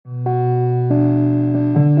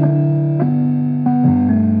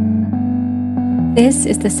This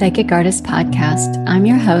is the Psychic Artist Podcast. I'm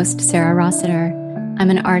your host, Sarah Rossiter. I'm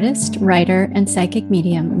an artist, writer, and psychic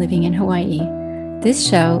medium living in Hawaii. This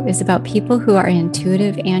show is about people who are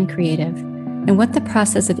intuitive and creative, and what the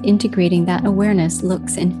process of integrating that awareness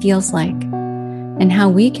looks and feels like, and how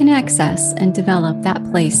we can access and develop that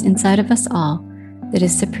place inside of us all that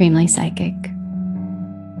is supremely psychic.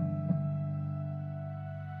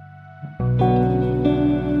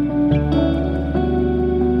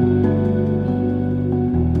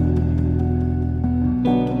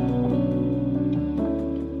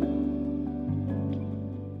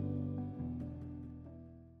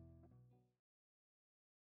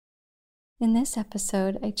 In this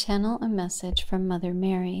episode, I channel a message from Mother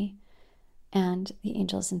Mary and the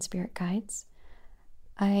angels and spirit guides.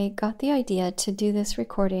 I got the idea to do this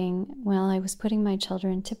recording while I was putting my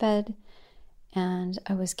children to bed, and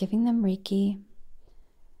I was giving them Reiki.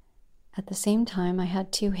 At the same time, I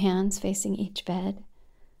had two hands facing each bed,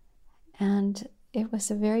 and it was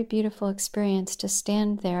a very beautiful experience to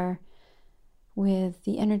stand there with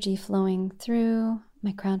the energy flowing through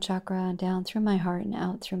my crown chakra, down through my heart and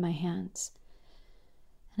out through my hands.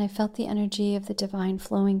 And I felt the energy of the divine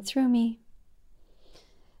flowing through me.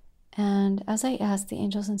 And as I asked the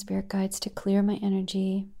angels and spirit guides to clear my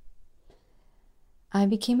energy, I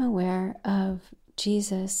became aware of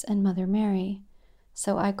Jesus and Mother Mary,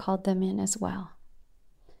 so I called them in as well.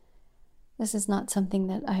 This is not something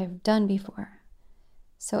that I have done before.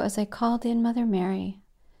 So as I called in Mother Mary,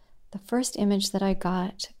 the first image that I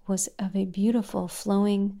got was of a beautiful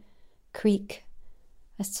flowing creek,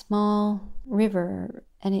 a small river,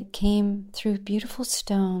 and it came through beautiful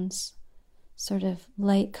stones, sort of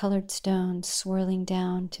light-colored stones swirling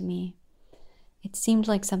down to me. It seemed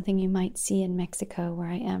like something you might see in Mexico, where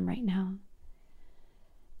I am right now.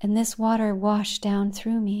 And this water washed down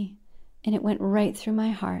through me, and it went right through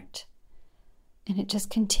my heart, and it just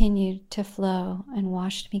continued to flow and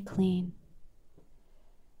washed me clean.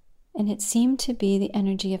 And it seemed to be the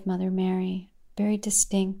energy of Mother Mary, very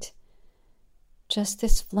distinct. Just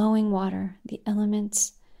this flowing water, the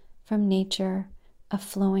elements from nature of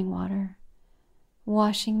flowing water,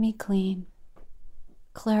 washing me clean,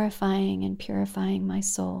 clarifying and purifying my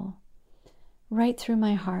soul, right through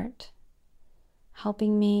my heart,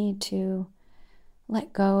 helping me to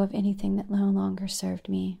let go of anything that no longer served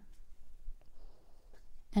me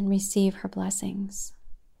and receive her blessings.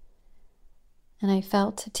 And I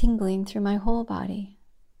felt a tingling through my whole body.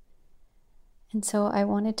 And so I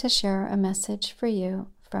wanted to share a message for you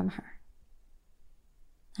from her.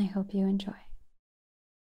 I hope you enjoy.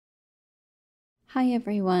 Hi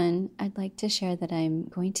everyone. I'd like to share that I'm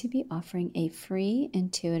going to be offering a free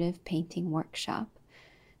intuitive painting workshop.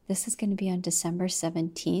 This is going to be on December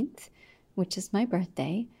 17th, which is my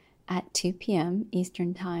birthday, at 2 p.m.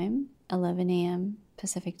 Eastern Time, 11 a.m.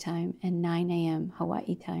 Pacific Time, and 9 a.m.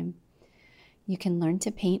 Hawaii Time. You can learn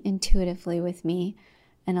to paint intuitively with me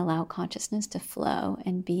and allow consciousness to flow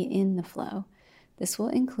and be in the flow. This will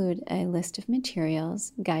include a list of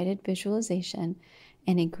materials, guided visualization,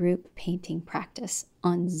 and a group painting practice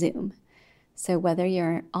on Zoom. So whether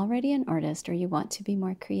you're already an artist or you want to be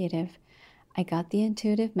more creative, I got the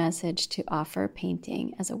intuitive message to offer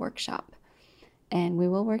painting as a workshop. And we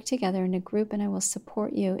will work together in a group, and I will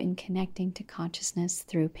support you in connecting to consciousness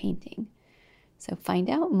through painting. So find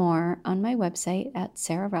out more on my website at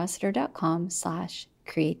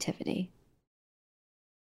sarahrossiter.com/creativity.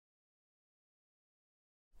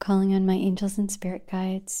 Calling on my angels and spirit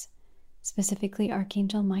guides, specifically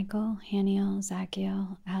Archangel Michael, Haniel,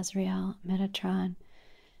 Zachiel, Azrael, Metatron,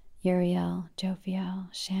 Uriel,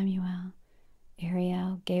 Jophiel, Shamuel,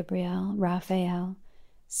 Ariel, Gabriel, Raphael,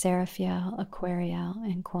 Seraphiel, Aquariel,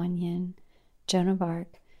 and Kuan Yin, Joan of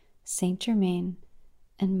Arc, Saint Germain,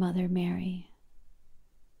 and Mother Mary.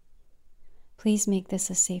 Please make this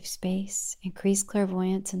a safe space, increase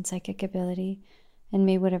clairvoyance and psychic ability, and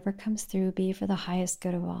may whatever comes through be for the highest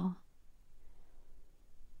good of all.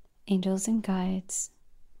 Angels and guides,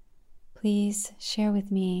 please share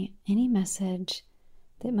with me any message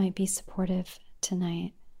that might be supportive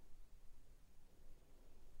tonight.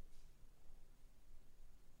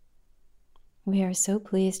 We are so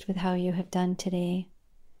pleased with how you have done today.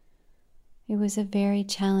 It was a very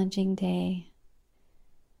challenging day,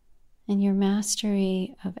 and your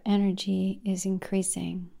mastery of energy is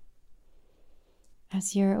increasing.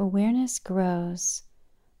 As your awareness grows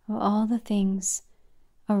of all the things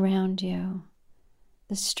around you,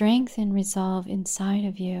 the strength and resolve inside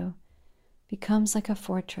of you becomes like a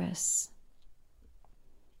fortress.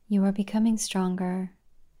 You are becoming stronger,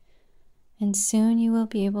 And soon you will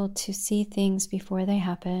be able to see things before they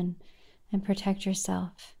happen and protect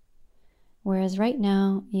yourself. Whereas right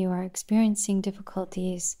now you are experiencing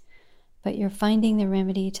difficulties, but you're finding the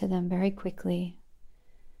remedy to them very quickly.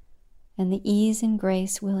 And the ease and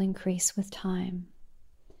grace will increase with time.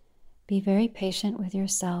 Be very patient with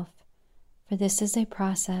yourself, for this is a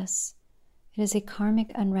process. It is a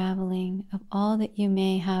karmic unraveling of all that you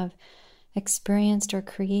may have experienced or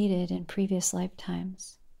created in previous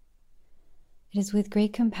lifetimes. It is with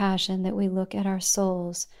great compassion that we look at our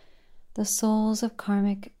souls, the souls of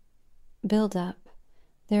karmic buildup.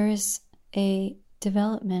 There is a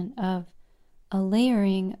development of a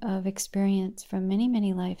layering of experience from many,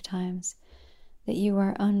 many lifetimes that you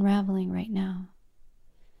are unraveling right now.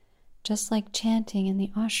 Just like chanting in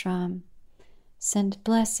the ashram, send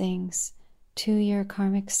blessings to your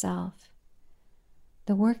karmic self.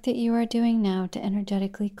 The work that you are doing now to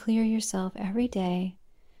energetically clear yourself every day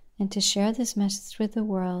and to share this message with the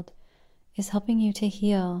world is helping you to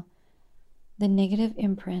heal the negative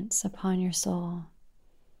imprints upon your soul,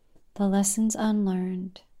 the lessons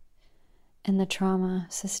unlearned, and the trauma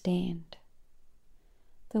sustained.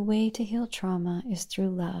 The way to heal trauma is through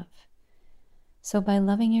love. So by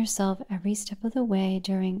loving yourself every step of the way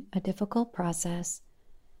during a difficult process,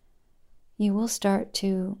 you will start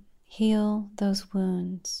to heal those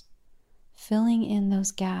wounds, filling in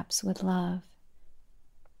those gaps with love,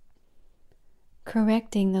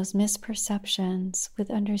 correcting those misperceptions with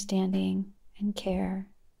understanding and care.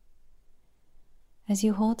 As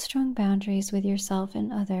you hold strong boundaries with yourself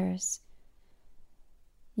and others,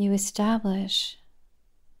 you establish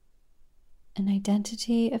an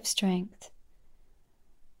identity of strength,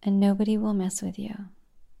 and nobody will mess with you.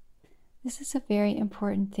 This is a very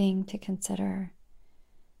important thing to consider.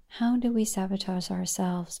 How do we sabotage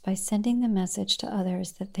ourselves? By sending the message to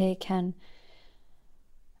others that they can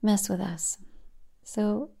mess with us.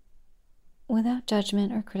 So, without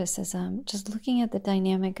judgment or criticism, just looking at the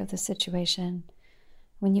dynamic of the situation,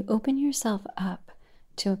 when you open yourself up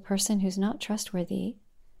to a person who's not trustworthy,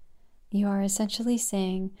 you are essentially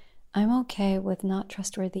saying, I'm okay with not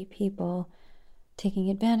trustworthy people taking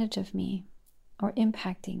advantage of me or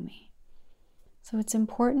impacting me. So it's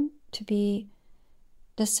important to be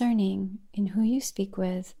discerning in who you speak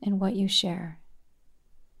with and what you share.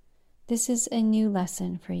 This is a new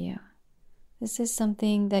lesson for you. This is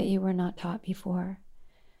something that you were not taught before.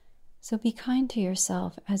 So be kind to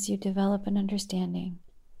yourself as you develop an understanding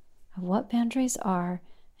of what boundaries are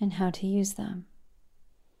and how to use them.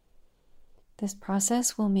 This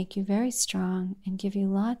process will make you very strong and give you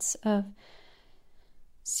lots of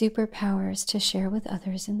superpowers to share with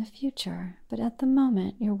others in the future. But at the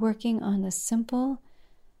moment, you're working on the simple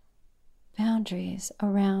boundaries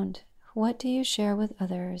around what do you share with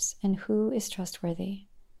others and who is trustworthy.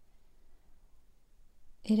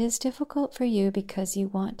 It is difficult for you because you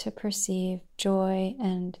want to perceive joy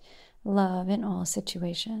and love in all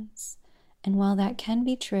situations. And while that can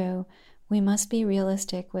be true, we must be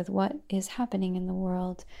realistic with what is happening in the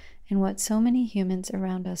world and what so many humans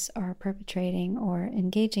around us are perpetrating or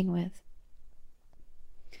engaging with.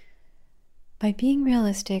 By being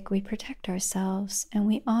realistic, we protect ourselves and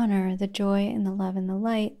we honor the joy and the love and the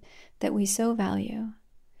light that we so value.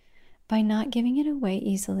 By not giving it away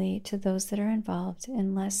easily to those that are involved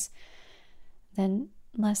in less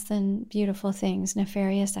than beautiful things,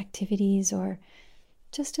 nefarious activities, or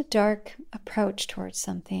just a dark approach towards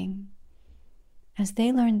something. As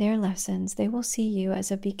they learn their lessons, they will see you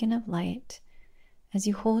as a beacon of light. As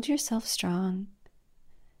you hold yourself strong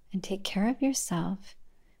and take care of yourself,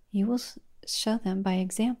 you will show them by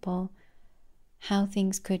example how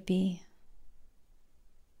things could be.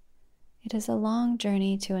 It is a long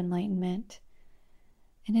journey to enlightenment,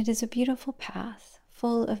 and it is a beautiful path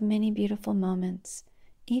full of many beautiful moments,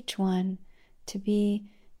 each one to be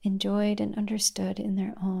enjoyed and understood in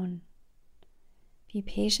their own. Be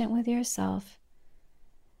patient with yourself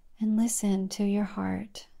and listen to your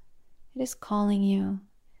heart. It is calling you,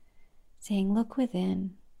 saying, look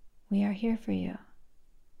within, we are here for you.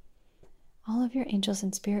 All of your angels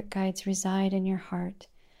and spirit guides reside in your heart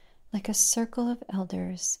like a circle of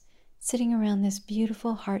elders sitting around this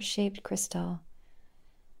beautiful heart-shaped crystal.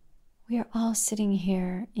 We are all sitting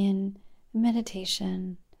here in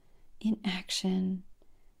meditation, in action,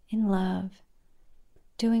 in love,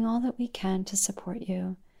 doing all that we can to support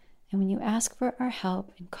you. And when you ask for our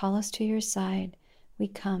help and call us to your side, we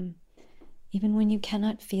come, even when you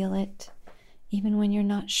cannot feel it, even when you're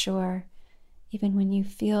not sure, even when you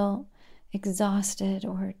feel exhausted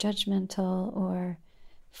or judgmental or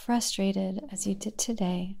frustrated as you did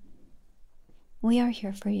today. We are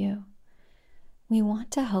here for you. We want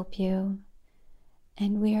to help you.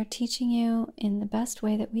 And we are teaching you in the best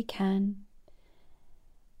way that we can.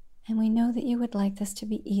 And we know that you would like this to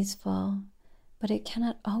be easeful, but it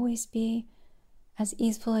cannot always be as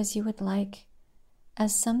easeful as you would like,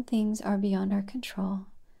 as some things are beyond our control.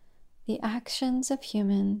 The actions of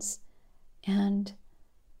humans and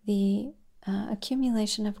the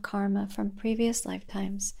accumulation of karma from previous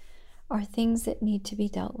lifetimes are things that need to be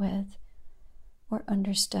dealt with or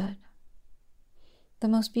understood. The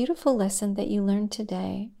most beautiful lesson that you learned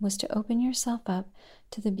today was to open yourself up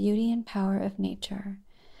to the beauty and power of nature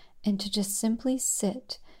and to just simply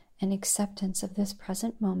sit in acceptance of this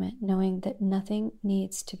present moment, knowing that nothing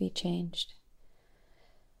needs to be changed.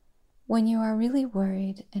 When you are really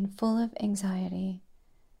worried and full of anxiety,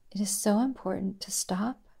 it is so important to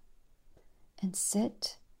stop and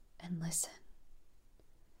sit and listen,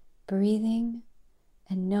 breathing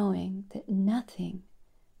and knowing that nothing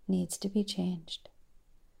needs to be changed.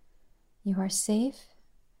 You are safe,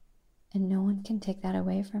 and no one can take that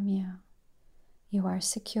away from you. You are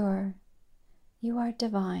secure. You are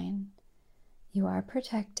divine. You are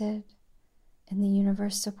protected, and the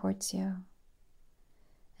universe supports you.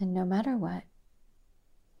 And no matter what,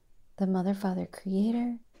 the Mother, Father,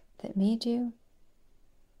 Creator that made you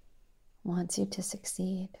wants you to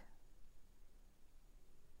succeed.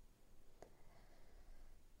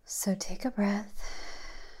 So take a breath.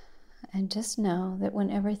 And just know that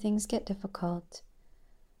whenever things get difficult,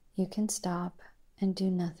 you can stop and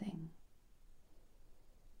do nothing.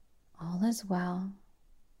 All is well,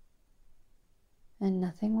 and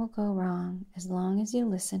nothing will go wrong as long as you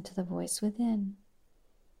listen to the voice within.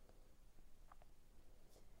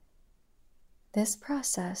 This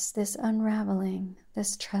process, this unraveling,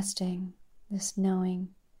 this trusting, this knowing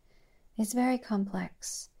is very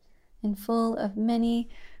complex and full of many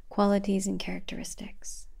qualities and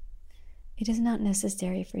characteristics. It is not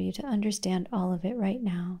necessary for you to understand all of it right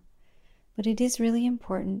now, but it is really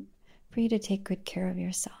important for you to take good care of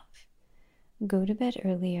yourself. Go to bed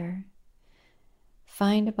earlier,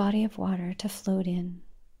 find a body of water to float in,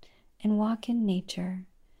 and walk in nature.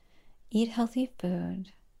 Eat healthy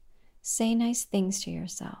food, say nice things to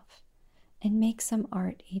yourself, and make some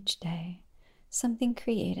art each day, something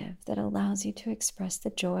creative that allows you to express the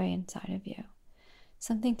joy inside of you,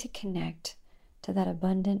 something to connect to that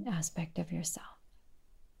abundant aspect of yourself.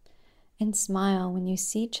 And smile when you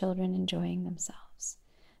see children enjoying themselves,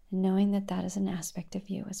 and knowing that that is an aspect of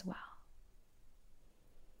you as well.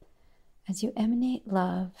 As you emanate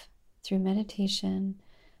love through meditation,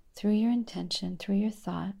 through your intention, through your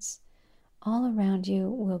thoughts, all around you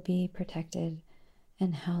will be protected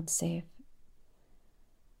and held safe.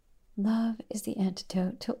 Love is the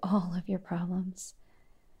antidote to all of your problems.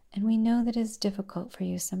 And we know that it is difficult for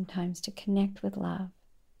you sometimes to connect with love.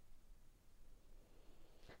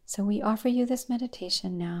 So we offer you this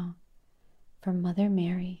meditation now from Mother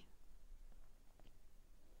Mary.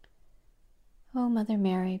 Oh, Mother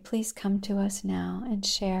Mary, please come to us now and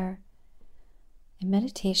share a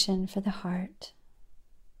meditation for the heart.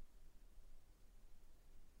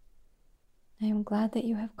 I am glad that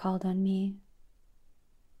you have called on me.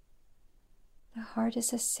 The heart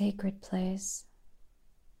is a sacred place.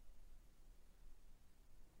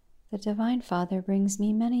 The Divine Father brings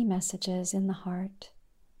me many messages in the heart.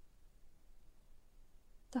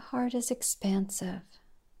 The heart is expansive.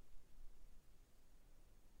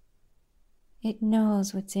 It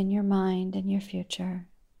knows what's in your mind and your future.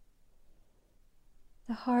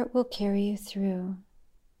 The heart will carry you through.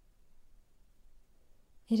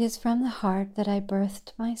 It is from the heart that I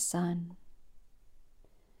birthed my son,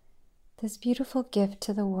 this beautiful gift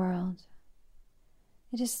to the world.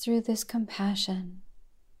 It is through this compassion,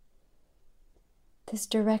 this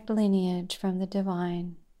direct lineage from the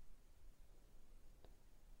divine,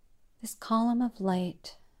 this column of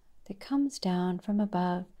light that comes down from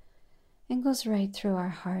above and goes right through our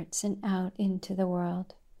hearts and out into the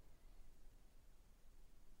world.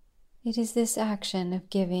 It is this action of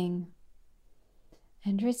giving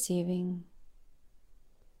and receiving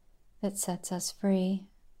that sets us free.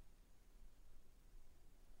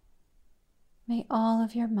 May all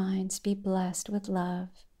of your minds be blessed with love,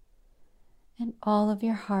 and all of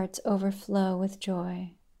your hearts overflow with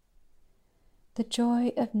joy. The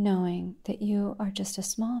joy of knowing that you are just a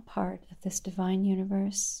small part of this divine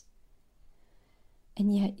universe,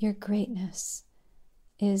 and yet your greatness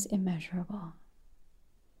is immeasurable.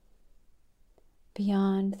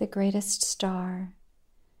 Beyond the greatest star,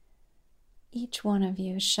 each one of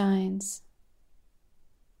you shines.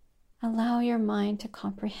 Allow your mind to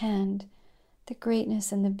comprehend the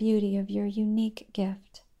greatness and the beauty of your unique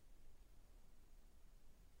gift.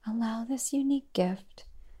 Allow this unique gift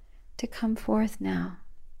to come forth now.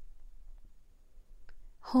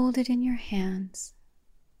 Hold it in your hands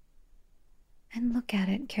and look at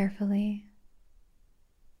it carefully.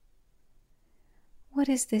 What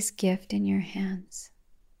is this gift in your hands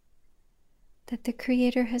that the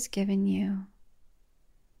Creator has given you,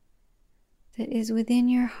 that is within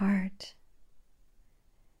your heart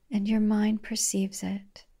and your mind perceives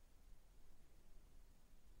it?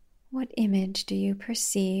 What image do you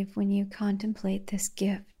perceive when you contemplate this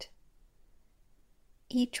gift?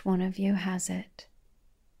 Each one of you has it.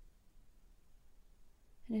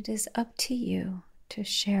 And it is up to you to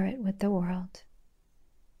share it with the world.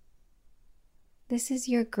 This is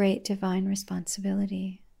your great divine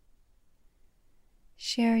responsibility.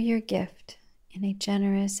 Share your gift in a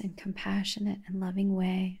generous and compassionate and loving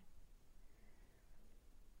way.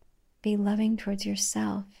 Be loving towards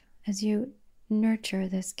yourself as you nurture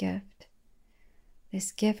this gift.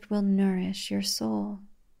 This gift will nourish your soul.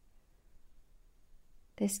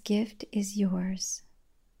 This gift is yours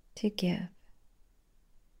to give.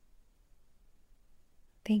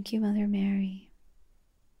 Thank you, Mother Mary.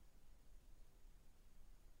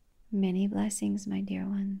 Many blessings, my dear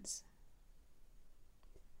ones.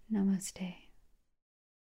 Namaste.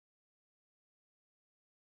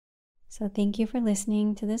 So thank you for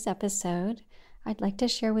listening to this episode. I'd like to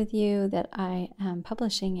share with you that I am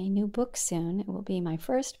publishing a new book soon. It will be my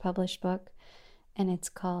first published book, and it's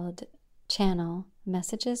called Channel: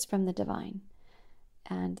 Messages from the Divine.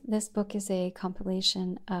 And this book is a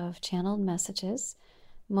compilation of channeled messages,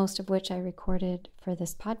 most of which I recorded for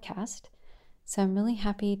this podcast. So I'm really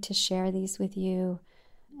happy to share these with you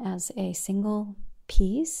as a single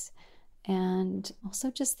piece, and also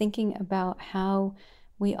just thinking about how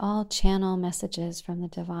we all channel messages from the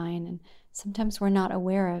divine, and sometimes we're not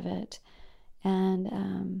aware of it,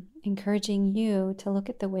 and encouraging you to look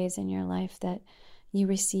at the ways in your life that you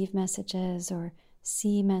receive messages or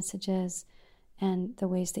see messages, and the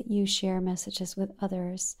ways that you share messages with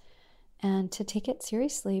others, and to take it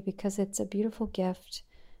seriously because it's a beautiful gift.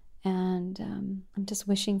 And I'm just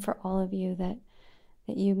wishing for all of you that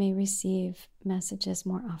you may receive messages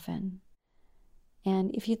more often.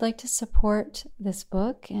 And if you'd like to support this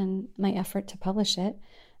book and my effort to publish it,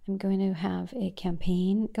 I'm going to have a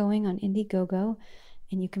campaign going on Indiegogo,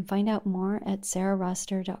 and you can find out more at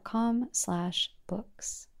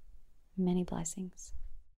sarahrossiter.com/books. Many blessings.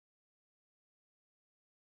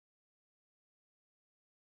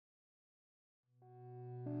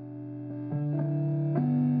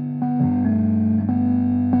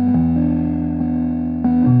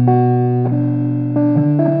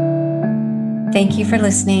 Thank you for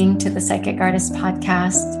listening to the Psychic Artist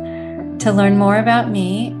Podcast. To learn more about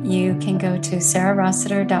me, you can go to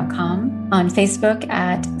sarahrossiter.com, on Facebook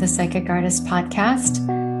at the Psychic Artist Podcast,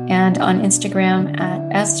 and on Instagram at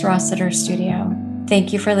srossiterstudio.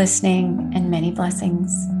 Thank you for listening, and many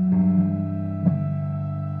blessings.